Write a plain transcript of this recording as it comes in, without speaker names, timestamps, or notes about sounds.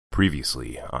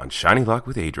Previously on ShinyLockes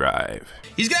with aDrive.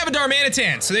 He's gonna have a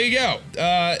Darmanitan, so there you go.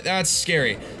 That's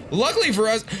scary. Luckily for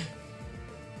us...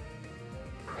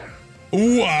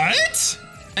 What?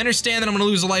 I understand that I'm gonna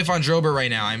lose a life on Drobert right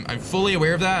now. I'm fully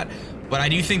aware of that, but I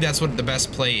do think that's what the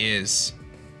best play is.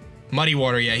 Muddy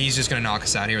Water, yeah, he's just gonna knock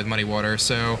us out here with Muddy Water.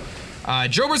 So,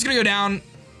 Drobert's gonna go down.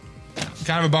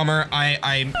 Kind of a bummer.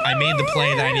 I made the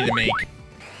play that I needed to make.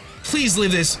 Please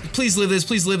live this. Please live this.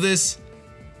 Please live this.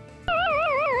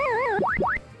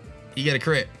 You get a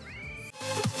crit.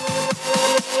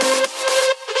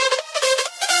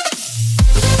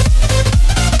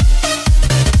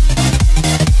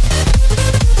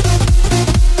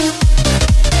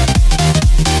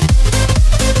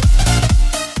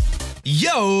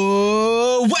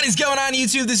 Yo, what is going on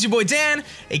YouTube? This is your boy Dan,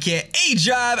 aka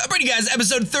aDrive. I bring you guys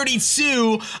episode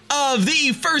 32 of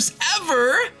the first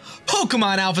ever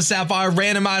Pokemon Alpha Sapphire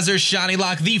Randomizer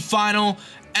ShinyLockes, the final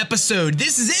episode.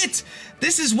 This is it.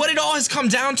 This is what it all has come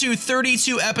down to.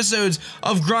 32 episodes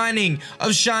of grinding,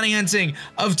 of shiny hunting,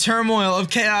 of turmoil, of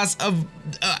chaos, of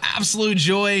absolute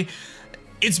joy.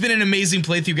 It's been an amazing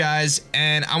playthrough, guys,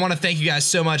 and I want to thank you guys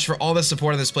so much for all the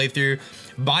support on this playthrough.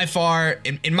 By far,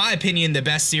 in my opinion, the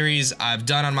best series I've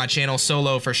done on my channel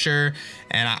solo for sure,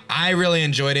 and I really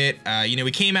enjoyed it. You know,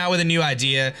 we came out with a new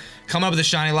idea, come up with a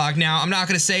ShinyLockes. Now, I'm not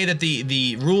gonna say that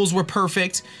the rules were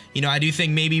perfect. You know, I do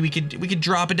think maybe we could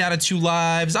drop it down to 2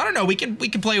 lives. I don't know. We can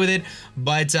play with it,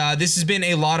 but this has been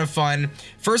a lot of fun.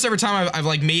 First ever time I've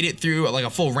like made it through like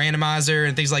a full randomizer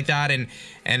and things like that, and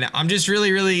I'm just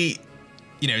really,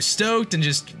 you know, stoked and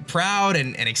just proud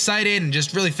and excited and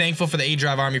just really thankful for the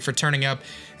aDrive army for turning up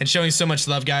and showing so much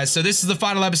love, guys. So this is the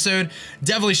final episode.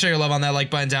 Definitely show your love on that like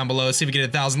button down below. See if we get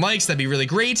 1,000 likes. That'd be really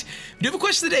great. We do have a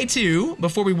question of the day too,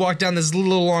 before we walk down this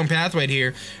little long pathway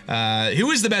here.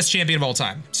 Who is the best champion of all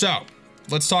time? So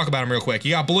let's talk about him real quick. You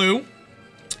got Blue,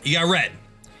 you got Red,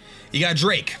 you got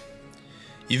Drake,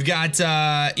 you've got,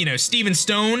 you know, Steven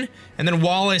Stone, and then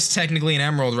Wallace technically in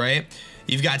Emerald, right?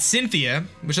 You've got Cynthia,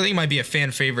 which I think might be a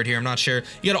fan favorite here, I'm not sure.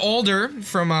 You got Alder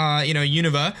from, you know,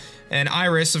 Unova, and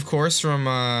Iris, of course, from,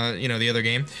 you know, the other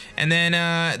game. And then,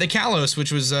 the Kalos,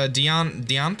 which was,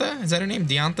 Diantha? Is that her name?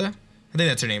 Diantha? I think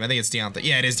that's her name. I think it's Diantha.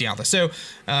 Yeah, it is Diantha. So,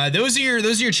 those are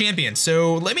your champions.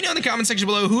 So, let me know in the comment section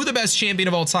below who the best champion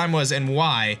of all time was and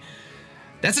why.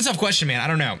 That's a tough question, man. I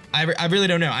don't know. I really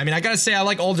don't know. I mean, I gotta say, I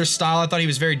like Alder's style. I thought he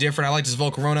was very different. I liked his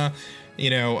Volcarona. You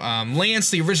know,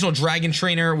 Lance, the original Dragon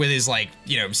Trainer with his, like,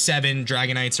 you know, 7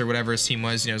 Dragonites or whatever his team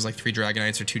was. You know, it was like 3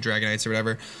 Dragonites or 2 Dragonites or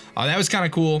whatever. That was kind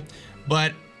of cool.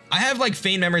 But I have, like,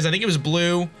 faint memories. I think it was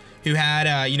Blue who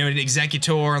had, you know, an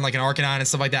Executor and, like, an Arcanine and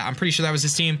stuff like that. I'm pretty sure that was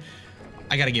his team.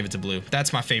 I gotta give it to Blue.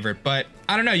 That's my favorite. But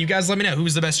I don't know. You guys let me know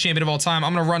who's the best champion of all time.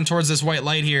 I'm gonna run towards this white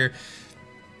light here.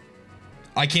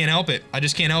 I can't help it. I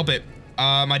just can't help it.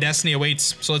 My destiny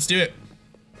awaits. So let's do it.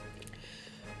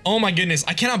 Oh my goodness,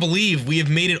 I cannot believe we have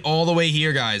made it all the way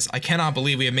here, guys. I cannot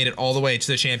believe we have made it all the way to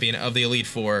the champion of the Elite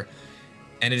Four.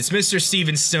 And it's Mr.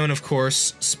 Steven Stone, of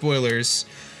course. Spoilers.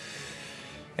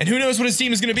 And who knows what his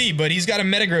team is going to be, but he's got a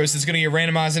Metagross that's going to get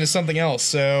randomized into something else,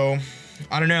 so...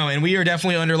 I don't know, and we are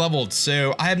definitely underleveled,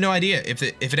 so I have no idea. If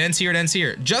it ends here, it ends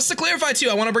here. Just to clarify,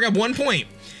 too, I want to bring up one point.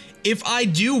 If I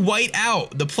do white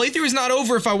out, the playthrough is not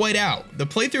over if I white out. The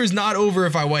playthrough is not over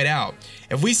if I white out.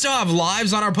 If we still have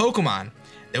lives on our Pokemon,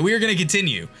 that we are going to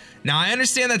continue. Now, I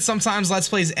understand that sometimes Let's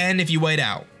Plays end if you white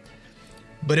out.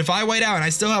 But if I white out and I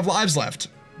still have lives left,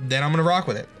 then I'm going to rock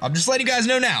with it. I'm just letting you guys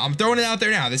know now. I'm throwing it out there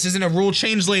now. This isn't a rule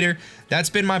change later. That's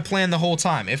been my plan the whole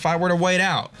time. If I were to white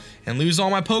out and lose all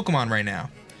my Pokemon right now,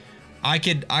 I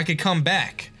could come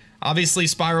back. Obviously,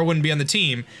 Spyro wouldn't be on the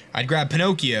team. I'd grab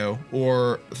Pinocchio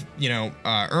or, you know,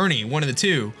 Ernie, one of the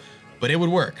two. But it would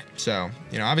work. So,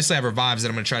 you know, obviously I have revives that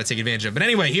I'm going to try to take advantage of. But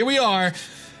anyway, here we are.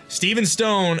 Steven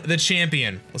Stone, the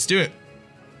champion. Let's do it.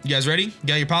 You guys ready? You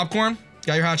got your popcorn?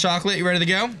 Got your hot chocolate? You ready to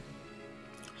go?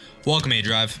 Welcome,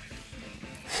 aDrive.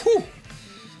 Whew.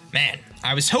 Man,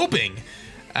 I was hoping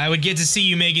I would get to see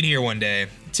you make it here one day.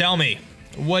 Tell me,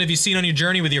 what have you seen on your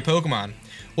journey with your Pokemon?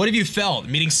 What have you felt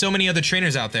meeting so many other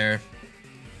trainers out there?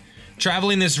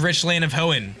 Traveling this rich land of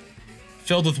Hoenn,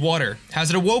 filled with water, has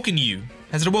it awoken you?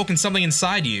 Has it awoken something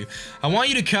inside you? I want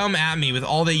you to come at me with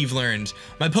all that you've learned.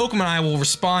 My Pokemon and I will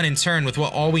respond in turn with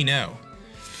all we know.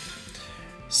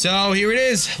 So here it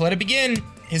is. Let it begin.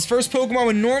 His first Pokemon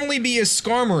would normally be a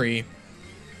Skarmory,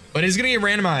 but it's gonna get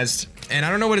randomized. And I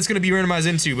don't know what it's gonna be randomized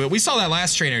into, but we saw that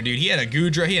last trainer, dude. He had a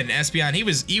Goodra, he had an Espeon.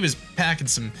 He was packing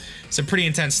some pretty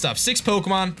intense stuff. 6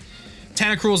 Pokemon.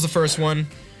 Tentacruel is the first one.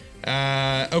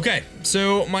 Okay,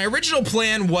 so my original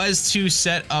plan was to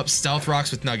set up Stealth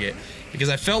Rocks with Nugget, because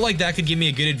I felt like that could give me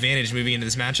a good advantage moving into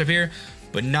this matchup here.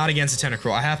 but not against a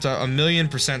Tentacruel. I have to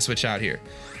 1,000,000% switch out here.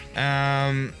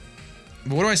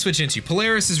 But what do I switch into?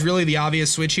 Polaris is really the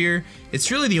obvious switch here.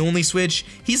 It's really the only switch.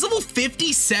 He's level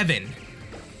 57.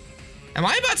 Am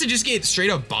I about to just get straight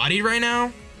up bodied right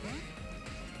now?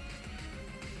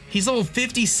 He's level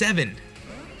 57.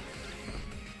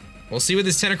 We'll see what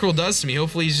this Tentacruel does to me.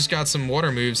 Hopefully he's just got some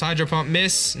water moves. Hydro Pump,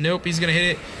 miss. Nope, he's gonna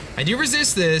hit it. I do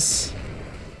resist this.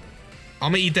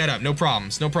 I'm gonna eat that up. No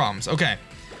problems, no problems. Okay,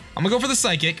 I'm gonna go for the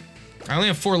Psychic. I only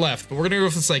have 4 left, but we're gonna go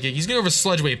for the Psychic. He's gonna go for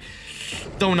Sludge Wave.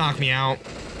 Don't knock me out.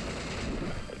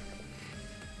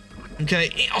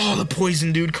 Okay, oh, the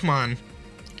poison, dude, come on.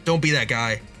 Don't be that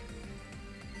guy.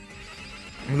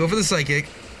 I'm gonna go for the Psychic.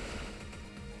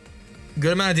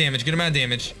 Good amount of damage, good amount of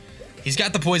damage. He's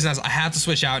got the poison. I have to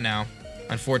switch out now,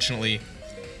 unfortunately.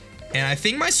 And I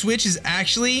think my switch is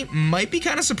actually, might be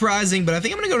kind of surprising, but I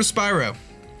think I'm gonna go to Spyro.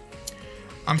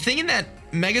 I'm thinking that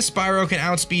Mega Spyro can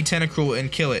outspeed Tentacruel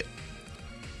and kill it.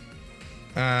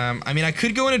 I mean, I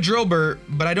could go into Drillburt,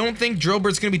 but I don't think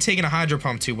Drillburt's gonna be taking a Hydro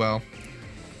Pump too well.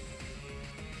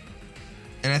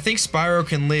 And I think Spyro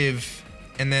can live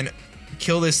and then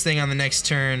kill this thing on the next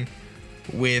turn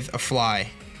with a Fly.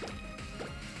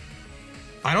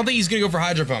 I don't think he's gonna go for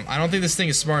Hydro Pump. I don't think this thing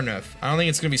is smart enough. I don't think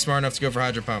it's gonna be smart enough to go for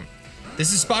Hydro Pump.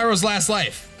 This is Spyro's last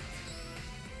life.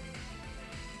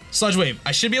 Sludge Wave.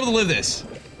 I should be able to live this.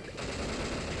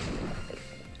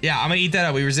 Yeah, I'm gonna eat that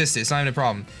up. We resist it. It's not even a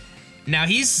problem. Now,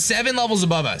 he's 7 levels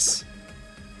above us.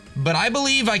 But I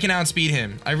believe I can outspeed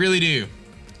him. I really do.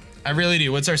 I really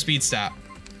do. What's our speed stat?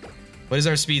 What is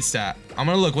our speed stat? I'm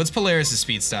gonna look. What's Polaris'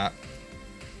 speed stat?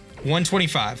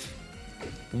 125.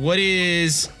 What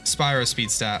is Spyro's speed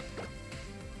stat?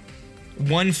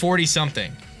 140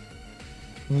 something.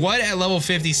 What at level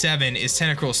 57 is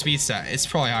Tentacruel's speed stat? It's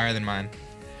probably higher than mine.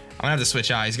 I'm gonna have to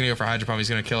switch out. He's gonna go for Hydro Pump. He's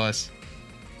gonna kill us.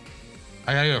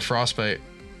 I gotta go to Frostbite.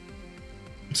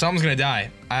 Something's gonna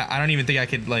die. I don't even think I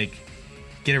could, like,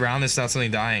 get around this without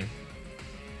something dying.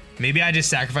 Maybe I just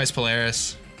sacrifice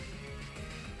Polaris.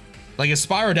 Like, if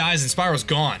Spyro dies, then Spyro's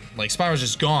gone. Like, Spyro's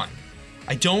just gone.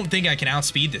 I don't think I can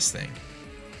outspeed this thing.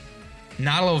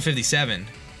 Not a level 57.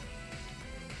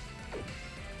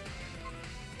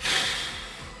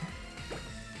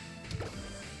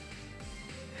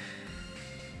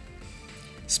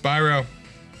 Spyro.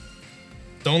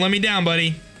 Don't let me down,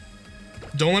 buddy.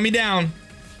 Don't let me down.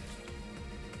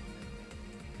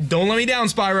 Don't let me down,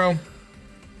 Spyro.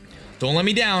 Don't let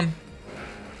me down.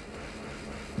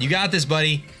 You got this,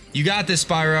 buddy. You got this,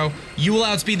 Spyro. You will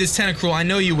outspeed this Tentacruel. I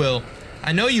know you will.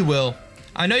 I know you will.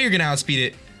 I know you're gonna outspeed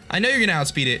it. I know you're gonna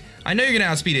outspeed it. I know you're gonna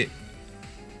outspeed it.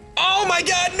 Oh my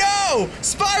god, no!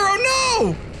 Spyro,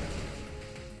 no!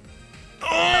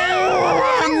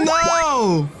 Oh,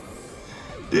 no!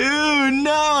 Dude,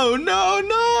 no, no,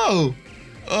 no!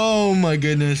 Oh my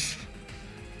goodness.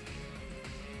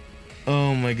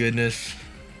 Oh my goodness.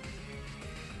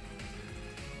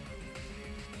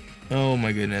 Oh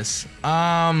my goodness.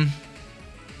 Oh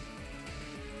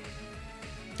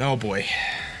boy.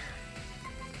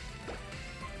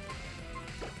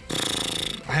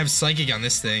 I have Psychic on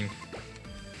this thing.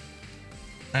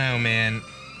 Oh man.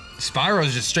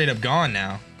 Spyro's just straight up gone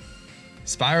now.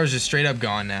 Spyro's just straight up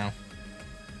gone now.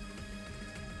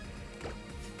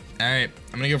 Alright,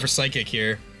 I'm gonna go for Psychic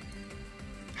here.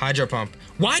 Hydro Pump.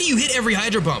 Why do you hit every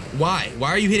Hydro Pump? Why? Why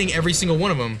are you hitting every single one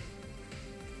of them?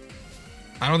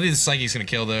 I don't think the Psychic's gonna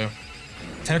kill though.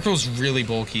 Tentacruel's really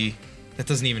bulky. That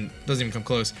doesn't even come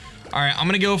close. Alright, I'm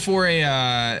gonna go for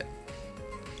a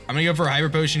Hyper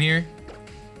Potion here.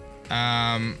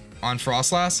 On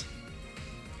Frostlass.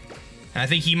 And I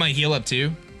think he might heal up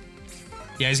too.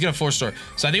 Yeah, he's gonna Force Store.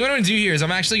 So I think what I'm gonna do here is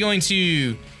I'm actually going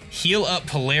to heal up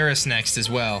Polaris next as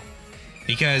well.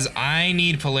 Because I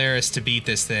need Polaris to beat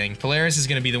this thing. Polaris is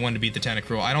gonna be the one to beat the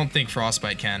Tentacruel. I don't think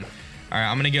Frostbite can. Alright,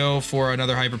 I'm gonna go for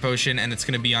another Hyper Potion, and it's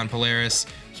gonna be on Polaris.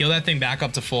 Heal that thing back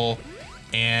up to full.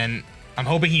 And I'm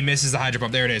hoping he misses the Hydro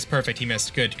Pump. There it is. Perfect. He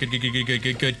missed. Good. Good, good, good, good,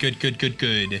 good, good, good, good, good,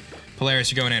 good.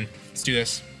 Polaris, you're going in. Let's do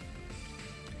this.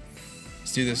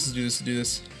 Let's do this. Let's do this. Let's do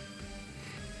this.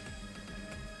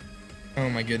 Oh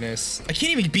my goodness. I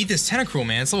can't even beat this Tentacruel,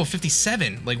 man. It's level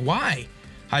 57. Like, why?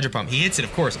 Hydro Pump. He hits it,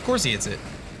 of course. Of course he hits it.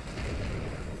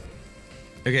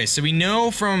 Okay, so we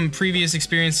know from previous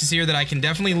experiences here that I can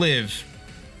definitely live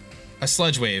a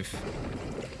Sludge Wave.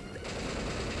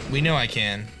 We know I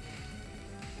can.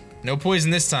 No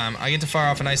poison this time. I get to fire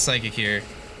off a nice Psychic here.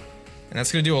 And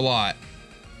that's gonna do a lot.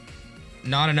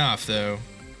 Not enough, though.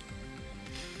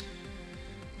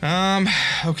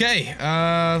 Okay.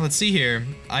 Let's see here.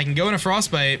 I can go into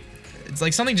Frostbite. It's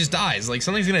like something just dies. Like,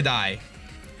 something's gonna die.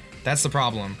 That's the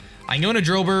problem. I can go into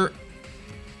Drillburt.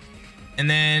 And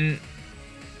then...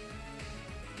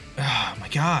 Oh my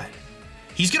god.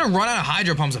 He's gonna run out of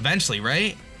Hydro Pumps eventually,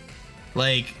 right?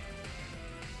 Like...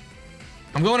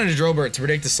 I'm going into Drillburt to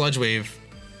predict the Sludge Wave.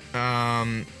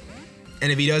 And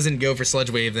if he doesn't go for Sludge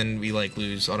Wave, then we, like,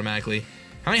 lose automatically.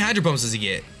 How many Hydro Pumps does he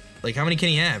get? Like, how many can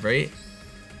he have, right?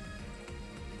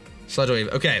 Sludge Wave.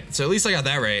 Okay, so at least I got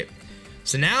that right.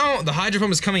 So now the Hydro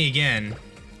Pump is coming again.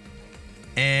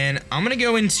 And I'm gonna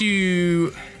go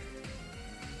into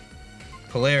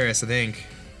Polaris, I think.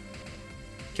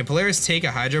 Can Polaris take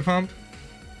a Hydro Pump?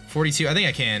 42. I think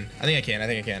I can.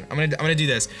 I'm gonna do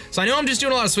this. So I know I'm just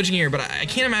doing a lot of switching here, but I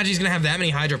can't imagine he's gonna have that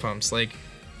many Hydro Pumps. Like,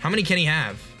 how many can he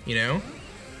have? You know?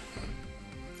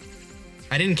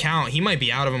 I didn't count. He might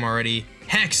be out of them already.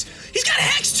 Hex. He's got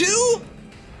Hex too?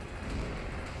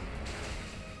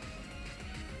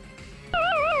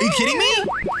 Are you kidding me?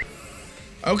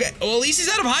 Okay. Well, at least he's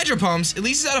out of Hydro Pumps.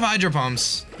 He's out of Hydro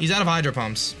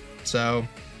Pumps. So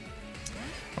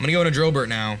I'm gonna go into Drillburt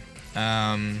now.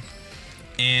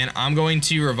 And I'm going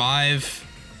to revive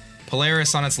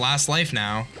Polaris on its last life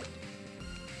now.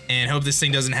 And hope this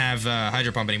thing doesn't have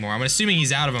Hydro Pump anymore. I'm assuming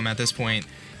he's out of them at this point.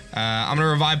 I'm gonna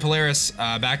revive Polaris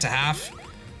back to half.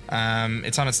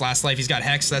 It's on its last life. He's got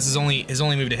Hex. That's his only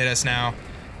move to hit us now.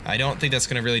 I don't think that's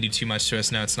gonna really do too much to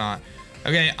us. No, it's not.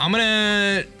 Okay, I'm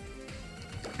gonna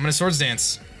Swords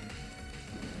Dance.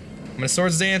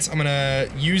 I'm gonna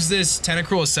use this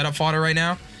Tentacruel as setup fodder right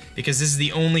now, because this is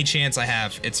the only chance I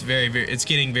have. It's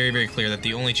getting very, very clear that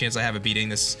the only chance I have of beating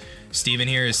this Steven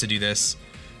here is to do this.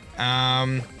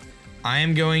 I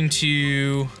am going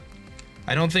to...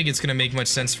 I don't think it's gonna make much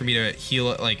sense for me to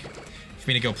heal, like, for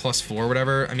me to go +4 or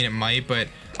whatever. I mean, it might, but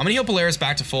I'm gonna heal Polaris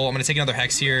back to full. I'm gonna take another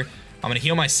Hex here. I'm gonna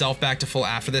heal myself back to full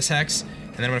after this Hex,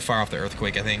 and then I'm gonna fire off the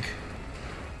Earthquake, I think.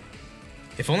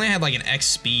 If only I had, like, an X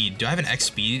speed. Do I have an X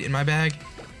speed in my bag?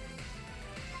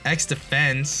 X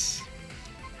defense.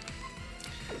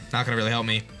 Not gonna really help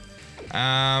me.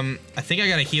 I think I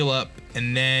gotta heal up,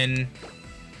 and then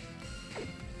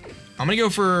I'm gonna go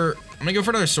for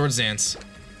another Swords Dance.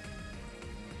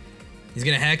 He's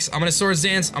gonna Hex. I'm gonna Swords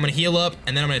Dance. I'm gonna heal up,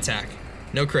 and then I'm gonna attack.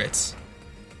 No crits.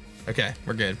 Okay,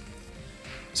 we're good.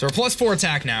 So we're +4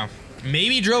 attack now.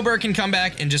 Maybe Drillburt can come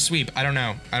back and just sweep. I don't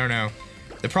know.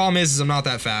 The problem is I'm not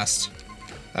that fast.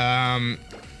 I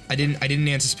didn't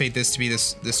anticipate this to be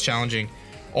this challenging.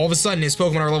 All of a sudden, his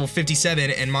Pokemon are level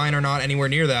 57, and mine are not anywhere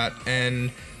near that.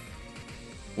 And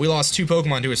we lost 2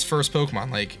 Pokemon to his first Pokemon.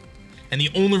 Like, and the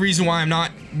only reason why I'm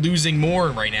not losing more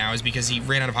right now is because he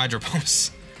ran out of Hydro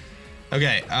Pumps.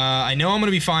 Okay, I know I'm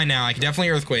gonna be fine now. I can definitely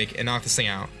Earthquake and knock this thing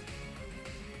out.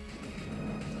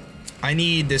 I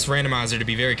need this randomizer to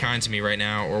be very kind to me right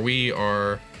now, or we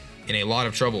are in a lot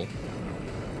of trouble.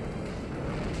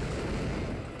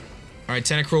 Alright,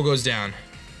 Tentacruel goes down.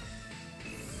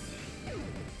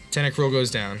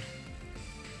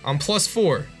 I'm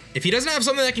 +4. If he doesn't have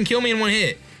something that can kill me in one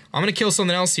hit, I'm gonna kill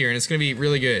something else here, and it's gonna be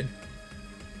really good.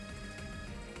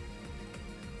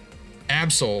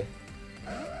 Absol.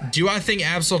 Do I think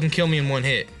Absol can kill me in one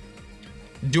hit?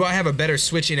 Do I have a better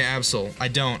switch into Absol? I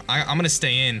don't. I'm gonna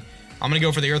stay in. I'm gonna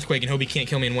go for the Earthquake and hope he can't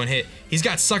kill me in one hit. He's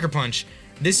got Sucker Punch.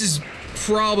 This is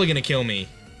probably gonna kill me.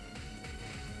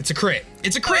 It's a crit.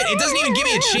 It's a crit. It doesn't even give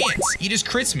me a chance. He just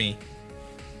crits me.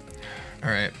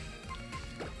 Alright.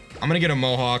 I'm gonna get a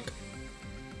Mohawk.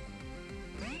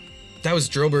 That was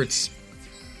Drillburt's.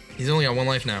 He's only got 1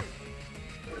 life now.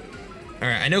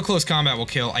 Alright, I know Close Combat will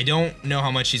kill. I don't know how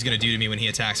much he's gonna do to me when he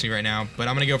attacks me right now, but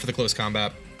I'm gonna go for the Close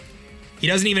Combat. He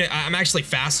doesn't even... I'm actually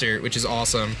faster, which is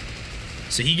awesome.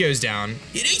 So he goes down.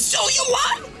 He stole you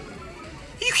what?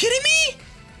 Are you kidding me?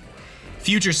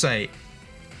 Future Sight.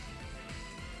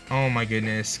 Oh my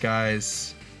goodness,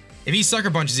 guys. If he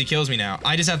Sucker Punches, he kills me now.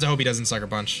 I just have to hope he doesn't Sucker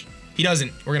Punch. He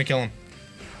doesn't. We're gonna kill him.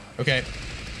 Okay.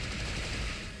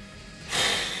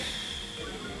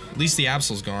 At least the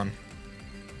Absol's gone.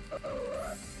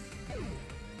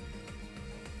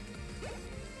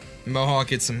 Mohawk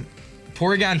gets some...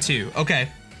 Porygon 2. Okay.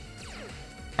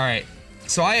 Alright.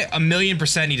 So I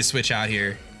 1,000,000% need to switch out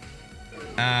here.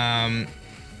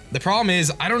 The problem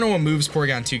is, I don't know what moves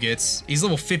Porygon 2 gets. He's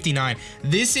level 59.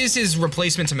 This is his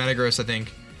replacement to Metagross, I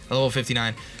think. Level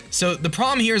 59. So the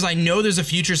problem here is I know there's a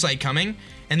Future Sight coming,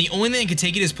 and the only thing that can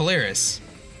take it is Polaris.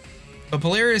 But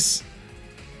Polaris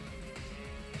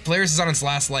is on its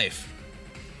last life.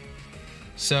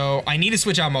 So I need to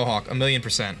switch out Mohawk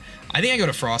 1,000,000%. I think I go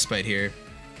to Frostbite here.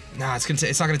 Nah, it's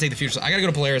not gonna take the Future Sight. I gotta go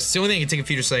to Polaris. It's the only thing that can take a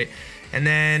Future Sight. And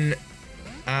then,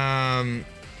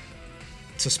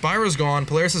 so Spyro's gone.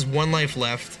 Polaris has 1 life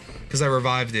left because I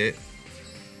revived it.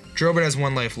 Drillburt has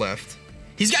 1 life left.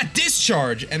 He's got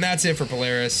Discharge, and that's it for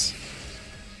Polaris.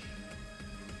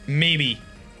 Maybe.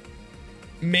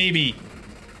 Maybe.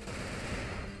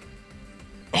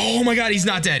 Oh my god, he's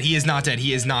not dead. He is not dead.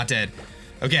 He is not dead.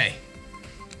 Okay.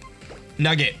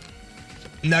 Nugget.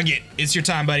 Nugget, it's your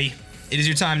time, buddy. It is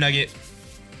your time, Nugget.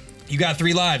 You got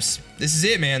 3 lives. This is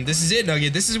it, man. This is it,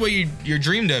 Nugget. This is what you're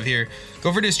dreamed of here.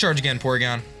 Go for discharge again,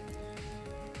 Porygon.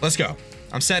 Let's go.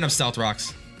 I'm setting up Stealth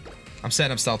Rocks. I'm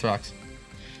setting up Stealth Rocks.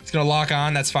 It's gonna lock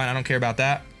on. That's fine. I don't care about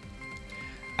that.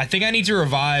 I think I need to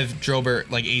revive Drillburt,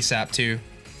 like, ASAP, too.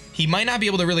 He might not be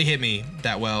able to really hit me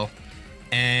that well.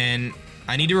 And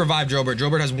I need to revive Drillburt.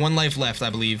 Drillburt has 1 life left, I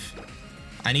believe.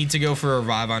 I need to go for a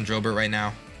revive on Drillburt right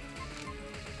now.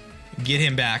 Get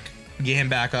him back. Get him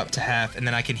back up to half, and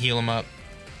then I can heal him up.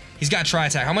 He's got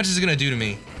Tri-Attack. How much is it gonna do to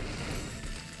me?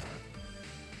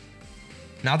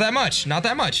 Not that much. Not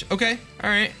that much. Okay.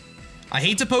 Alright. I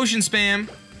hate to potion spam,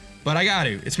 but I got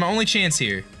to. It's my only chance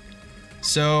here.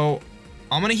 So,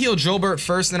 I'm gonna heal Drillburt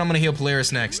first, and then I'm gonna heal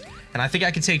Polaris next. And I think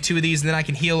I can take 2 of these, and then I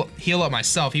can heal up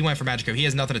myself. He went for Magikarp. He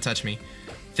has nothing to touch me.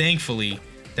 Thankfully,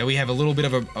 that we have a little bit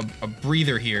of a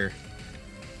breather here.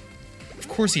 Of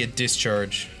course he had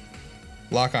Discharge.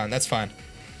 Lock on. That's fine.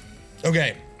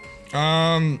 Okay.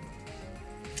 I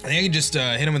think I can just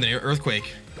hit him with an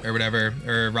Earthquake or whatever,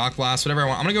 or Rock Blast, whatever I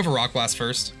want. I'm gonna go for Rock Blast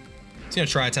first. He's gonna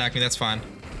try attack me. That's fine.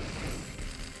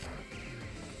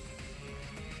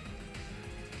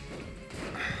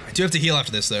 I do have to heal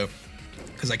after this though,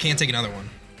 because I can't take another one.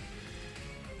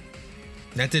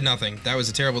 That did nothing. That was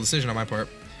a terrible decision on my part.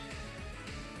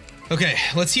 Okay,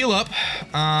 let's heal up.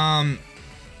 I'm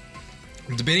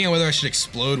debating on whether I should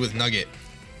explode with Nugget.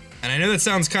 And I know that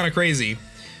sounds kind of crazy,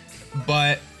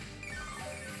 but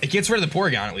it gets rid of the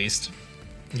Porygon at least.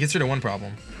 It gets rid of one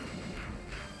problem.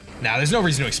 Nah, there's no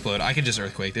reason to explode. I could just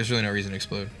Earthquake. There's really no reason to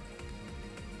explode.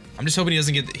 I'm just hoping he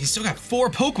doesn't get... He's still got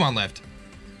 4 Pokemon left.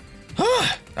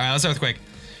 Alright, let's Earthquake.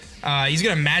 He's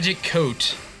gonna Magic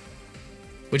Coat,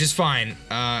 which is fine.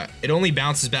 It only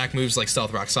bounces back moves like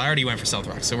Stealth Rock, so I already went for Stealth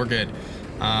Rock, so we're good.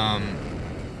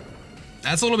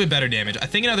 That's a little bit better damage. I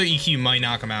think another EQ might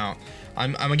knock him out.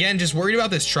 I'm again just worried about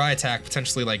this Tri-Attack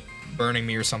potentially like burning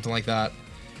me or something like that.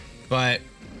 But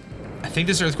I think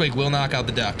this Earthquake will knock out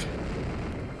the Duck.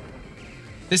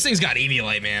 This thing's got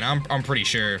Eviolite, man. I'm pretty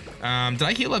sure. Did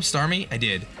I heal up Starmie? I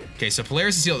did. Okay, so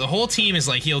Polaris is healed. The whole team is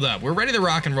like healed up. We're ready to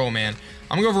rock and roll, man.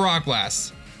 I'm gonna go for Rock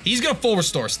Blast. He's gonna full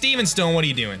restore. Steven Stone, what are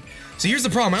you doing? So here's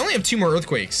the problem. I only have 2 more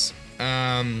Earthquakes.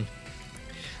 I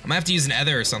might have to use an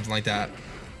Ether or something like that.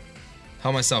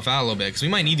 Help myself out a little bit, because we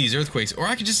might need these Earthquakes. Or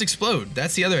I could just explode.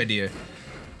 That's the other idea.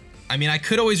 I mean, I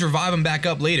could always revive him back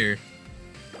up later.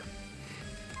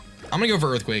 I'm gonna go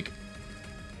for Earthquake.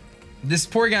 This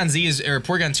Porygon Z is, or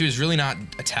Porygon 2 is really not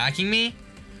attacking me.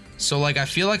 So, like, I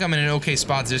feel like I'm in an okay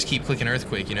spot to just keep clicking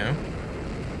Earthquake, you know?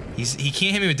 He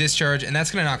can't hit me with Discharge, and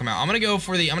that's gonna knock him out. I'm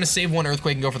gonna save 1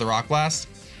 Earthquake and go for the Rock Blast.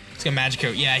 He's gonna Magic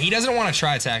Coat. Yeah, he doesn't want to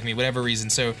try attack me, whatever reason.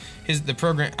 So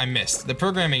I missed. The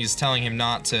programming is telling him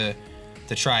not to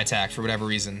try attack for whatever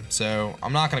reason. So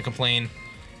I'm not gonna complain.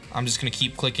 I'm just gonna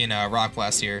keep clicking Rock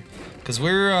Blast here, because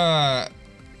we're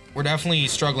definitely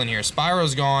struggling here.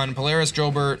 Spyro's gone. Polaris,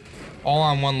 Drillburt, all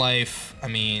on 1 life. I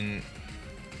mean,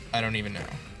 I don't even know.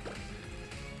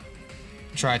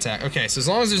 Try attack. Okay, so as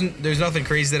long as there's nothing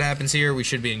crazy that happens here, we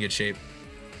should be in good shape.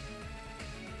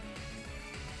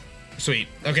 Sweet.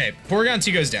 Okay, Porygon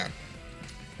 2 goes down.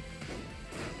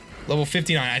 Level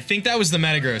 59. I think that was the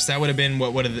Metagross. That would have been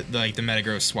what would have like the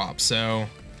Metagross swap. So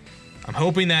I'm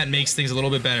hoping that makes things a little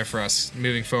bit better for us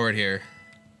moving forward here.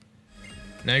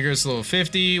 Metagross level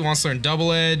 50. Wants to learn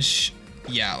Double Edge.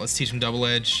 Yeah, let's teach him Double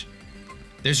Edge.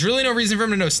 There's really no reason for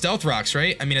him to know Stealth Rocks,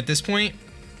 right? I mean, at this point,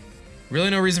 really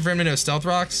no reason for him to know Stealth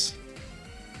Rocks.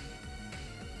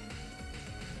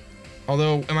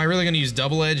 Although, am I really going to use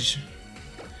Double Edge?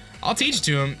 I'll teach it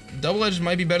to him. Double Edge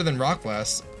might be better than Rock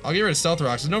Blast. I'll get rid of Stealth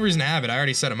Rocks. There's no reason to have it. I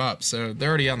already set him up, so they're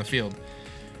already on the field.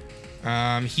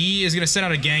 He is going to send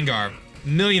out a Gengar.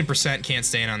 1,000,000% can't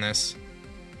stay in on this.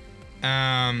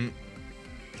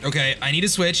 Okay, I need a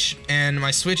switch, and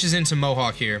my switch is into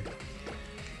Mohawk here.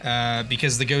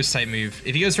 Because the Ghost type move.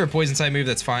 If he goes for a Poison type move,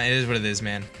 that's fine. It is what it is,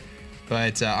 man.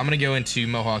 But I'm going to go into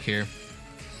Mohawk here.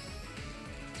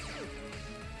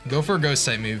 Go for a Ghost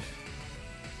type move.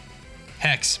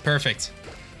 Hex, perfect.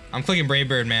 I'm clicking Brave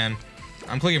Bird, man.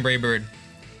 I'm clicking Brave Bird.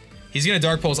 He's gonna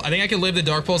Dark Pulse. I think I can live the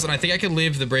Dark Pulse, and I think I can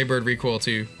live the Brave Bird recoil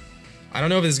too. I don't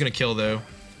know if this is gonna kill though,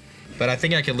 but I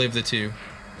think I can live the 2.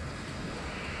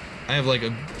 I have like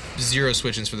 0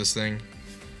 switch-ins for this thing.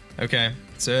 Okay,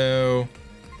 so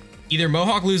either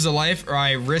Mohawk loses a life or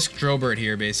I risk Drillburt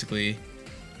here, basically,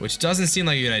 which doesn't seem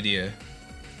like a good idea.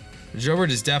 Drillburt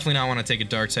does definitely not want to take a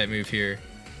Dark type move here,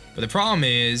 but the problem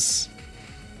is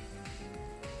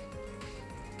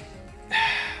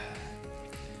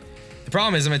The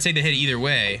problem is I'm gonna take the hit either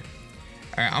way.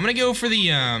 All right, I'm gonna go for the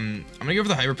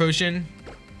Hyper Potion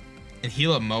and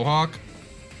heal up Mohawk,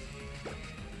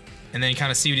 and then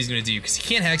kind of see what he's gonna do, because he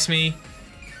can't Hex me.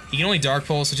 He can only Dark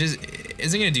Pulse, which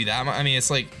isn't gonna do that much. I mean, it's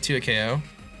like 2 a KO.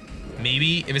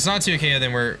 Maybe if it's not 2 a KO,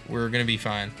 then we're gonna be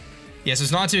fine. Yeah, so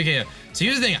it's not 2 a KO. So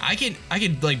here's the thing: I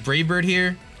could like Brave Bird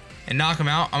here and knock him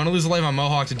out. I'm gonna lose a life on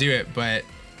Mohawk to do it, but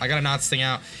I gotta knock this thing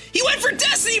out. He went for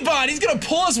Destiny Bond. He's gonna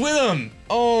pull us with him.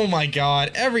 Oh my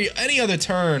God! Any other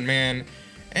turn, man.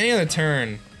 Any other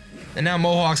turn, and now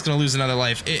Mohawk's gonna lose another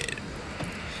life.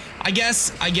 I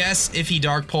guess if he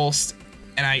Dark Pulsed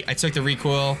and I took the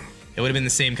recoil, it would have been the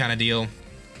same kind of deal.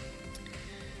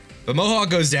 But Mohawk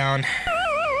goes down.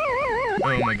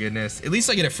 Oh my goodness. At least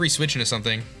I get a free switch into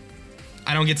something.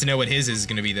 I don't get to know what his is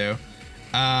gonna be though.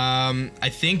 I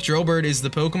think Drillbird is the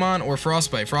Pokemon, or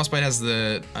Frostbite. Frostbite has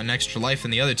an extra life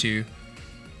than the other two.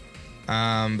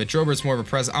 But Drillbird's more of a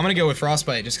present. I'm gonna go with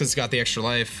Frostbite just because it's got the extra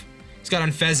life. It's got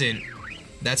Unpheasant.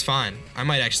 That's fine. I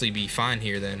might actually be fine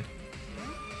here then.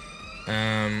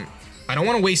 I don't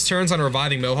want to waste turns on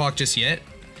reviving Mohawk just yet.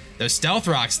 Those Stealth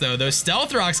Rocks though, those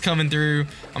Stealth Rocks coming through.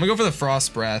 I'm gonna go for the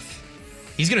Frost Breath.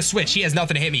 He's gonna switch. He has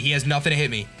nothing to hit me. He has nothing to hit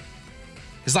me.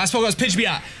 His last Pokemon was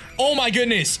Pidgeot. Oh my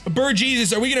goodness. Bird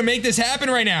Jesus, are we gonna make this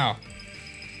happen right now?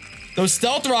 Those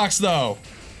Stealth Rocks though.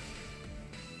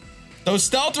 Those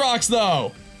Stealth Rocks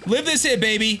though. Live this hit,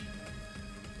 baby.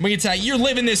 I'm gonna tell you, you're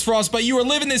living this, Frostbite. You are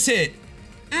living this hit.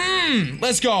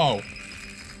 Let's go.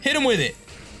 Hit him with it.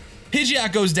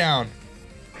 Pidgeot goes down.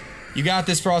 You got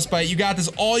this, Frostbite. You got this.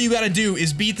 All you gotta do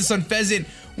is beat this Unpheasant,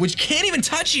 which can't even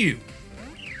touch you.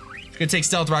 It's gonna take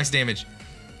Stealth Rocks damage.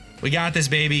 We got this,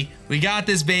 baby. We got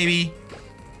this, baby.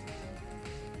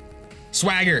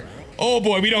 Swagger. Oh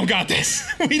boy, we don't got this.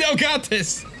 We don't got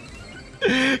this.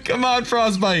 Come on,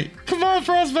 Frostbite. Come on,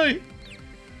 Frostbite.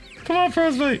 Come on,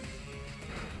 Frostbite.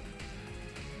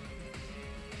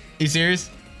 You serious?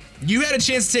 You had a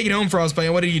chance to take it home, Frostbite,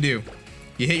 and what did you do?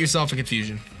 You hit yourself in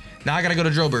confusion. Now I gotta go to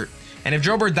Drillbird. And if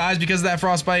Drillbird dies because of that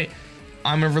Frostbite,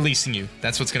 I'm releasing you.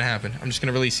 That's what's gonna happen. I'm just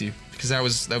gonna release you because that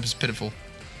was pitiful.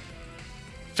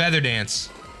 Feather Dance.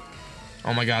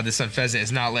 Oh my God, this Unpheasant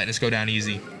is not letting us go down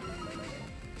easy.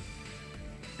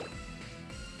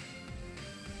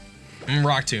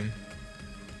 Rock Tomb.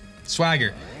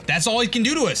 Swagger. That's all he can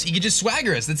do to us. He can just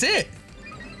swagger us. That's it.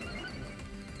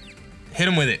 Hit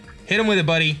him with it. Hit him with it,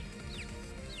 buddy.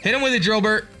 Hit him with it,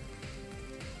 Drillbird.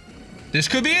 This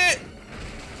could be it.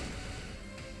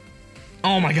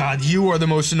 Oh my God, you are the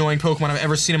most annoying Pokemon I've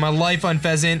ever seen in my life,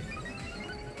 Unpheasant.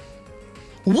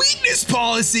 Weakness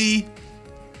Policy?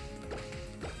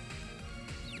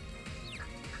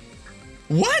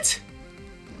 What?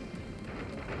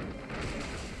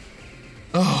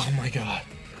 Oh my God.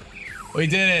 We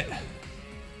did it.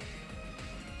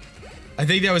 I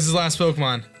think that was his last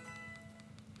Pokemon.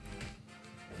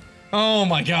 Oh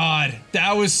my God.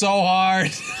 That was so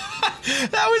hard.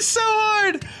 That was so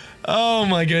hard. Oh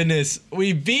my goodness.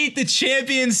 We beat the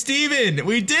champion, Steven.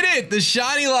 We did it. The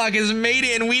ShinyLockes has made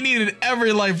it, and we needed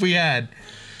every life we had.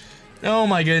 Oh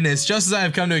my goodness. Just as I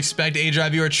have come to expect,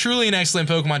 aDrive, you are truly an excellent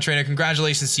Pokemon trainer.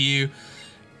 Congratulations to you.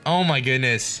 Oh my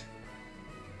goodness.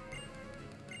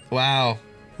 Wow.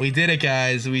 We did it,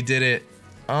 guys. We did it.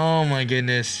 Oh my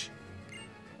goodness.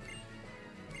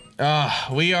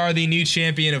 We are the new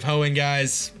champion of Hoenn,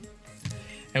 guys.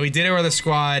 And we did it with a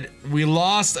squad. We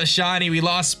lost a shiny. We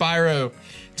lost Spyro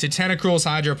to Tentacruel's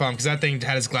Hydro Pump because that thing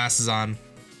had his glasses on.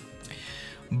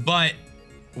 But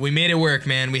we made it work,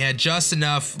 man. We had just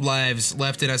enough lives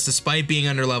left in us despite being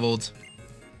underleveled.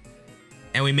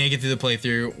 And we make it through the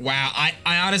playthrough. Wow. I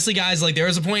honestly, guys, like, there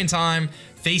was a point in time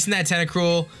facing that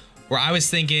Tentacruel where I was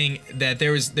thinking that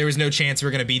there was no chance we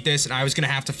were going to beat this, and I was going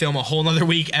to have to film a whole nother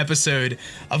week episode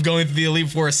of going through the Elite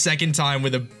Four a second time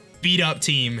with a beat-up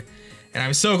team. And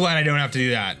I'm so glad I don't have to do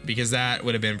that, because that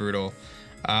would have been brutal.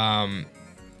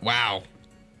 Wow.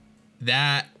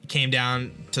 That came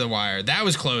down to the wire. That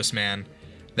was close, man.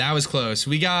 That was close.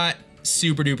 We got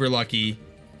super duper lucky.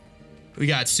 We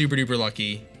got super duper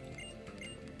lucky.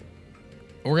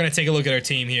 We're going to take a look at our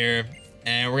team here,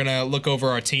 and we're going to look over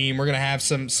our team. We're going to have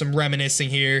some reminiscing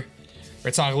here. We're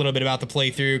going to talk a little bit about the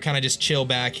playthrough, kind of just chill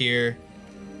back here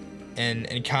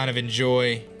and kind of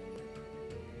enjoy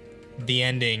the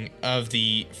ending of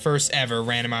the first ever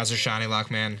Randomizer ShinyLockes,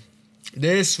 man.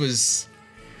 This was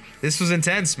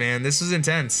intense, man. This was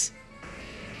intense.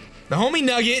 The homie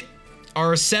Nugget,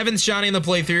 our 7th shiny in the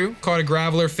playthrough, caught a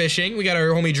Graveler fishing. We got our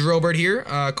homie Drillbird here,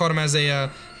 caught him as a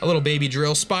little baby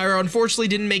drill. Spyro unfortunately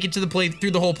didn't make it to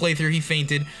through the whole playthrough. He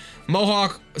fainted.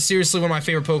 Mohawk, seriously, one of my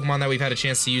favorite Pokemon that we've had a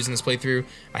chance to use in this playthrough.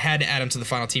 I had to add him to the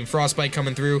final team. Frostbite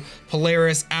coming through.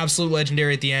 Polaris, absolute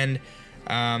legendary at the end.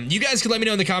 You guys could let me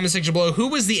know in the comment section below who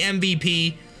was the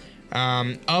MVP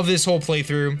of this whole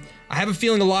playthrough. I have a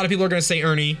feeling a lot of people are going to say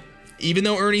Ernie, even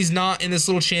though Ernie's not in this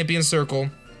little champion circle.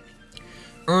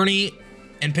 Ernie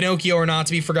and Pinocchio are not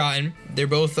to be forgotten. They're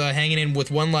both hanging in with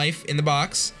one life in the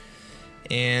box.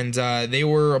 And they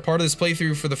were a part of this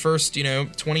playthrough for the first, you know,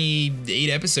 28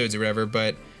 episodes or whatever,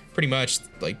 but pretty much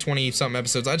like 20-something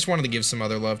episodes. I just wanted to give some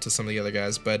other love to some of the other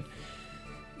guys, but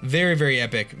very, very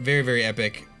epic. Very, very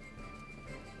epic.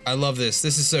 I love this.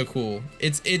 This is so cool.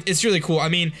 It's really cool. I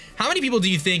mean, how many people do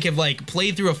you think have, like,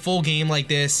 played through a full game like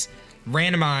this,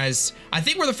 randomized? I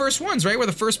think we're the first ones, right? We're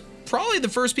the first, probably the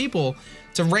first people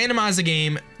to randomize a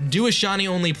game, do a shiny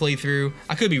only playthrough.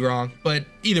 I could be wrong, but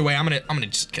either way, I'm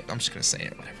just gonna say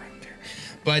it, whatever, I don't care.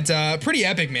 But pretty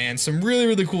epic, man. Some really,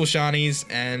 really cool shinies,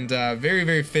 and very,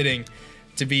 very fitting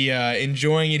to be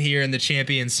enjoying it here in the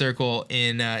champion circle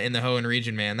in the Hoenn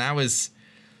region, man. That was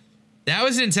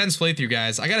an intense playthrough,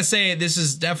 guys. I gotta say, this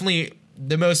is definitely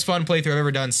the most fun playthrough I've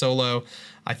ever done solo.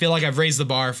 I feel like I've raised the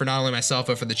bar for not only myself,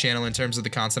 but for the channel in terms of the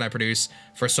content I produce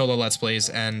for solo Let's Plays,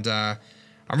 and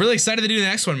I'm really excited to do the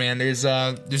next one, man. There's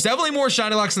definitely more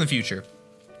ShinyLockes in the future.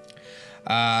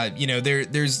 You know,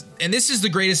 and this is the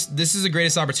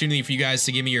greatest opportunity for you guys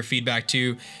to give me your feedback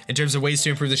too, in terms of ways to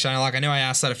improve the ShinyLock. I know I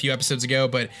asked that a few episodes ago,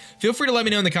 but feel free to let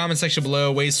me know in the comment section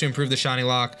below ways to improve the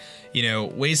ShinyLock, you know,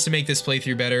 ways to make this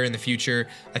playthrough better in the future.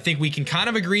 I think we can kind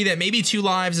of agree that maybe 2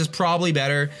 lives is probably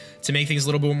better to make things a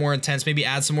little bit more intense, maybe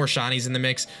add some more shinies in the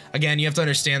mix. Again, you have to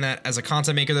understand that as a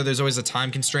content maker, though, there's always a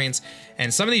time constraints,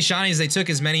 and some of these shinies, they took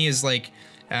as many as, like,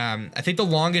 I think the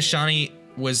longest shiny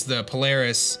was the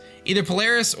Polaris. Either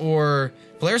Polaris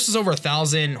is over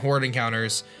 1,000 Horde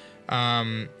encounters.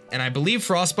 And I believe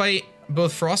Frostbite,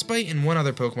 both Frostbite and one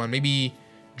other Pokemon, maybe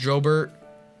Drobert.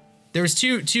 There was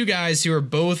two guys who are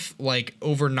both like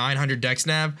over 900 dex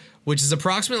nav, which is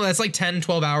approximately, that's like 10,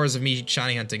 12 hours of me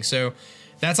shiny hunting. So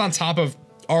that's on top of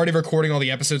already recording all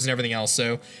the episodes and everything else.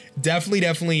 So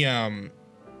definitely a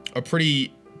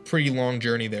pretty long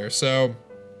journey there. So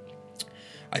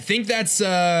I think that's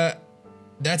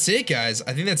it, guys.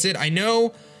 I think that's it. I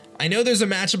know there's a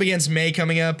matchup against May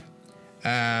coming up.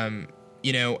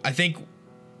 You know, I think,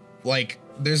 like,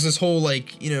 there's this whole,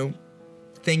 like, you know,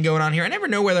 thing going on here. I never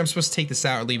know whether I'm supposed to take this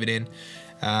out or leave it in.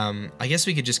 I guess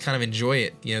we could just kind of enjoy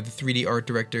it. You know, the 3D art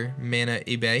director, Mana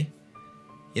Ibe.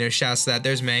 You know, shouts to that.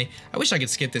 There's May. I wish I could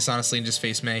skip this, honestly, and just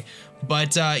face May.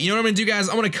 But, you know what I'm going to do, guys?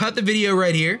 I'm going to cut the video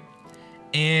right here.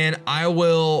 And I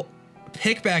will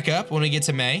pick back up when we get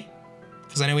to May,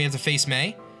 because I know we have to face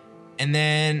May, and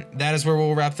then that is where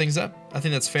we'll wrap things up. I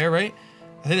think that's fair, right?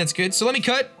 I think that's good. So let me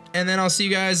cut, and then I'll see you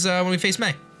guys when we face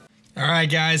May. All right,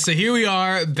 guys, so here we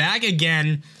are, back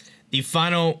again, the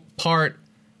final part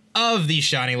of the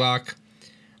ShinyLock.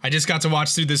 I just got to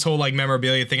watch through this whole, like,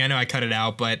 memorabilia thing. I know I cut it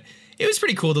out, but it was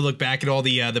pretty cool to look back at all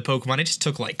the Pokemon. It just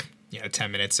took, like, you know,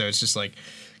 10 minutes, so it's just, like,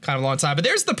 kind of a long time. But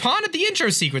there's the pond at the intro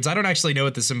sequence. I don't actually know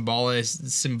what the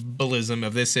symbolism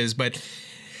of this is, but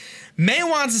May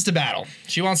wants us to battle.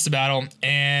 She wants to battle,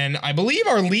 and I believe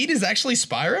our lead is actually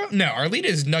Spyro? No, our lead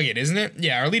is Nugget, isn't it?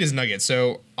 Yeah, our lead is Nugget,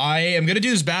 so I am going to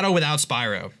do this battle without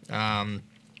Spyro.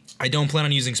 I don't plan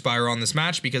on using Spyro on this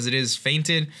match because it is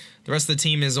fainted. The rest of the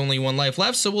team is only 1 life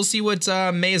left, so we'll see what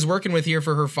May is working with here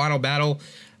for her final battle.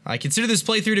 I consider this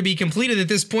playthrough to be completed at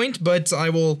this point, but I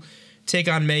will take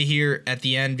on May here at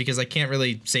the end because I can't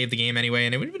really save the game anyway,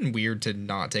 and it would have been weird to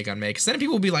not take on May, because then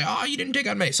people would be like, oh, you didn't take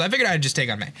on May. So I figured I'd just take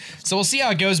on May. So we'll see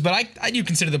how it goes, but I do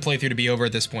consider the playthrough to be over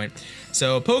at this point.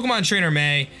 So Pokemon Trainer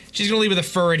May, she's going to leave with a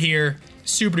Furret here.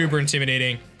 Super duper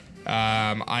intimidating.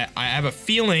 I have a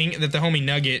feeling that the homie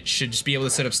Nugget should just be able to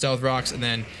set up Stealth Rocks and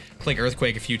then click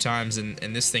Earthquake a few times, and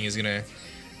this thing is going to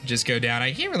just go down.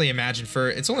 I can't really imagine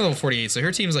it's only level 48, so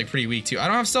her team's like pretty weak too. I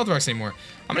don't have Stealth Rocks anymore.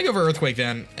 I'm gonna go for Earthquake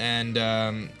then, and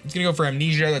it's gonna go for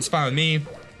Amnesia. That's fine with me.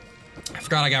 I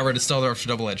forgot I got rid of Stealth Rocks for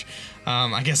Double Edge.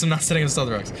 I guess I'm not setting up Stealth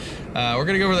Rocks. We're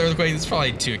gonna go for the Earthquake. It's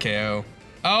probably 2 KO.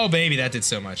 Oh baby, that did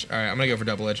so much. All right, I'm gonna go for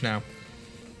Double Edge now.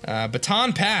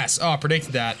 Baton Pass. Oh, I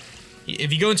predicted that.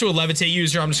 If you go into a Levitate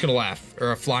user, I'm just gonna laugh.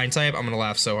 Or a Flying type, I'm gonna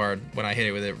laugh so hard when I hit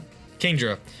it with it.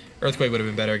 Kingdra. Earthquake would have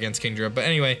been better against Kingdra, but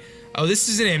anyway. Oh, this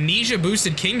is an Amnesia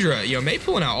boosted Kingdra. Yo, May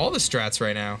pulling out all the strats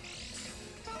right now.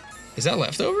 Is that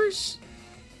leftovers?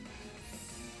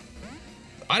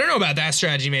 I don't know about that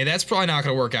strategy, May. That's probably not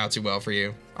going to work out too well for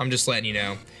you. I'm just letting you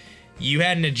know. You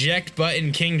had an eject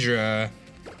button Kingdra,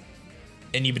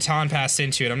 and you baton passed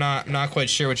into it. I'm not quite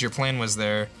sure what your plan was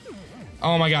there.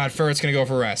 Oh my god, Furret's going to go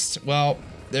for rest. Well,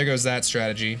 there goes that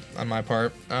strategy on my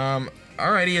part.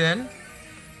 Alrighty then.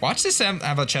 Watch this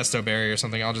have a chesto berry or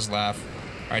something. I'll just laugh.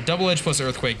 Alright, double edge plus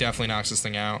earthquake definitely knocks this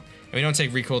thing out. And we don't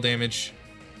take recoil damage.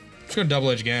 I'm just gonna double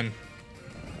edge again.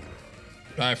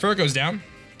 Alright, Fur goes down.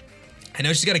 I know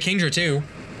she's got a Kingdra too.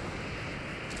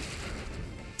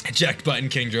 Eject button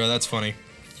Kingdra, that's funny.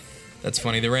 That's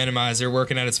funny. The randomizer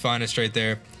working at its finest right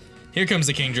there. Here comes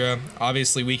the Kingdra.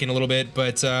 Obviously weakened a little bit,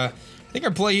 but I think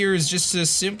our play here is just to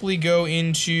simply go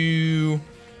into...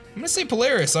 I'm gonna say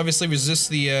Polaris. Obviously resist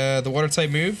the water type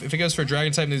move. If it goes for a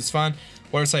dragon type move, it's fine.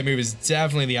 Water type move is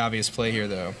definitely the obvious play here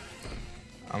though.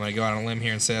 I'm gonna go out on a limb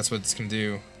here and say that's what it's gonna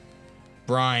do.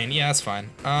 Brine, yeah, that's fine.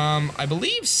 I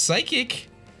believe Psychic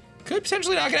could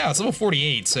potentially knock it out. It's level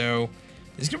 48, so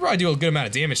it's gonna probably do a good amount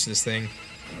of damage to this thing.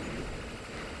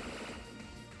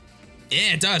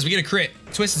 Yeah, it does. We get a crit.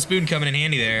 Twisted Spoon coming in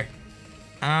handy there.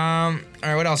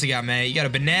 Alright, what else you got, May? You got a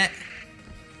Banette.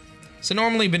 So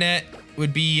normally Banette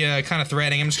would be kind of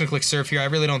threatening. I'm just gonna click Surf here. I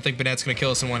really don't think Banette's gonna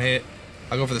kill us in one hit.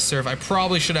 I'll go for the Surf. I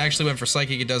probably should have actually went for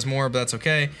Psychic. It does more, but that's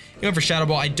okay. You went for Shadow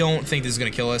Ball. I don't think this is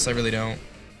gonna kill us. I really don't.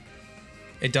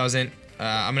 It doesn't.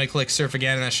 I'm gonna click Surf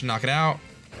again, and that should knock it out.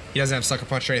 He doesn't have Sucker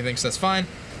Punch or anything, so that's fine.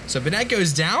 So Banette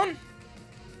goes down.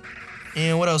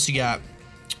 And what else you got?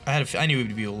 I knew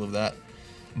we'd be able to live that.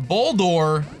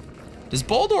 Boldor. Does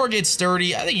Boldor get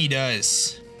sturdy? I think he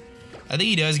does. I think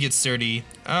he does get sturdy.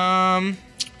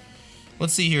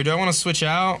 Let's see here. Do I want to switch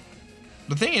out?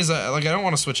 The thing is, like, I don't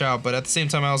want to switch out, but at the same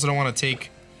time, I also don't want to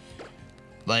take,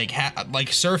 like,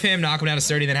 Surf him, knock him down to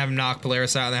sturdy, then have him knock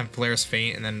Polaris out, and then have Polaris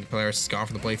faint, and then Polaris is gone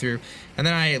from the playthrough. And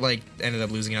then I, like, ended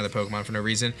up losing another Pokemon for no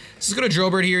reason. So he's going to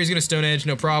Drillbird here. He's going to Stone Edge,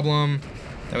 no problem.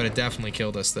 That would have definitely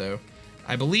killed us, though.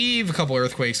 I believe a couple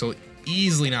Earthquakes will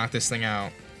easily knock this thing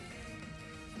out.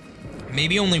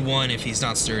 Maybe only one if he's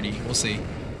not sturdy. We'll see.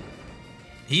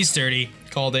 He's sturdy.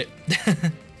 Called it.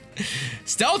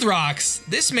 Stealth Rocks.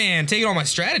 This man taking all my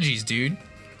strategies, dude.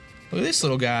 Look at this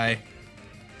little guy.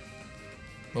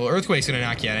 Well, Earthquake's gonna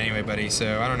knock you out anyway, buddy,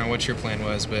 so I don't know what your plan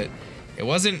was, but it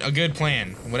wasn't a good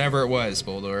plan. Whatever it was,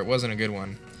 Boldor, it wasn't a good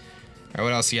one. Alright,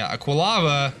 what else you got?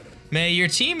 Aqualava. May, your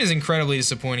team is incredibly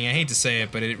disappointing. I hate to say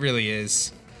it, but it really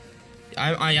is.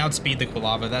 I outspeed the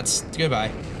Quilava. That's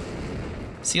goodbye.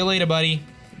 See you later, buddy.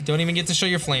 Don't even get to show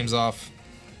your flames off.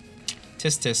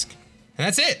 Tisk tisk. And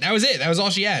that's it. That was it. That was all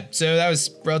she had. So that was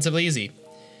relatively easy.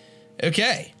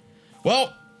 Okay.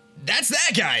 Well, that's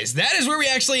that, guys. That is where we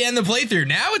actually end the playthrough.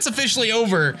 Now it's officially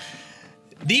over.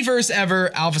 The first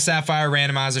ever Alpha Sapphire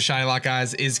Randomizer ShinyLockes,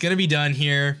 guys, is going to be done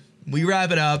here. We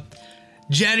wrap it up.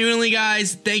 Genuinely,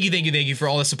 guys, thank you for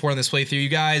all the support on this playthrough. You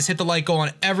guys hit the like goal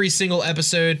on every single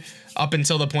episode up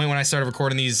until the point when I started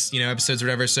recording these, episodes or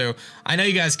whatever. So I know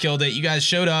you guys killed it. You guys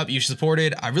showed up. You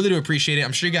supported. I really do appreciate it.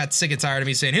 I'm sure you got sick and tired of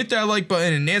me saying hit that like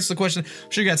button and answer the question.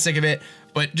 I'm sure you got sick of it.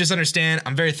 But just understand,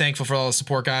 I'm very thankful for all the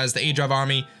support, guys. The aDrive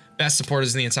Army, best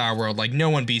supporters in the entire world. Like, no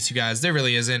one beats you guys. There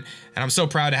really isn't. And I'm so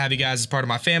proud to have you guys as part of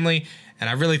my family. And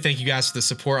I really thank you guys for the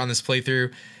support on this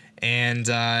playthrough. And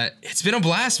it's been a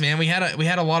blast, man. We had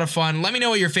a lot of fun. Let me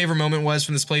know what your favorite moment was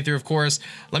from this playthrough, of course.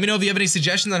 Let me know if you have any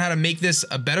suggestions on how to make this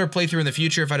a better playthrough in the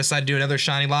future if I decide to do another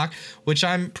ShinyLockes, which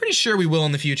I'm pretty sure we will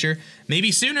in the future.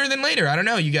 Maybe sooner than later. I don't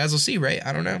know. You guys will see, right?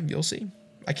 I don't know. You'll see.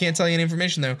 I can't tell you any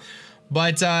information, though.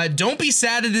 But don't be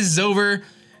sad that this is over.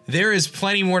 There is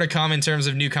plenty more to come in terms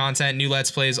of new content, new Let's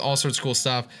Plays, all sorts of cool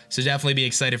stuff. So definitely be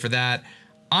excited for that.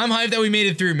 I'm hyped that we made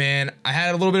it through, man. I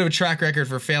had a little bit of a track record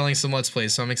for failing some Let's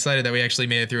Plays, so I'm excited that we actually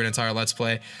made it through an entire Let's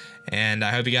Play. And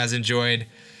I hope you guys enjoyed.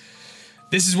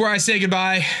 This is where I say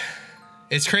goodbye.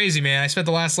 It's crazy, man. I spent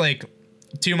the last,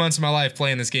 2 months of my life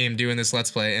playing this game, doing this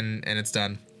Let's Play, and it's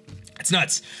done. It's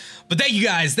nuts. But thank you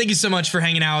guys. Thank you so much for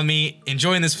hanging out with me,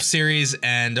 enjoying this series,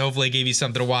 and hopefully it gave you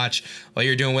something to watch while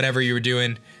you're doing whatever you were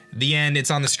doing. The end,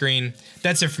 it's on the screen.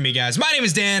 That's it for me, guys. My name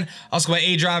is Dan. I'll also go by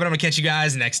aDrive, and I'm going to catch you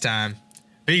guys next time.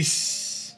 Peace.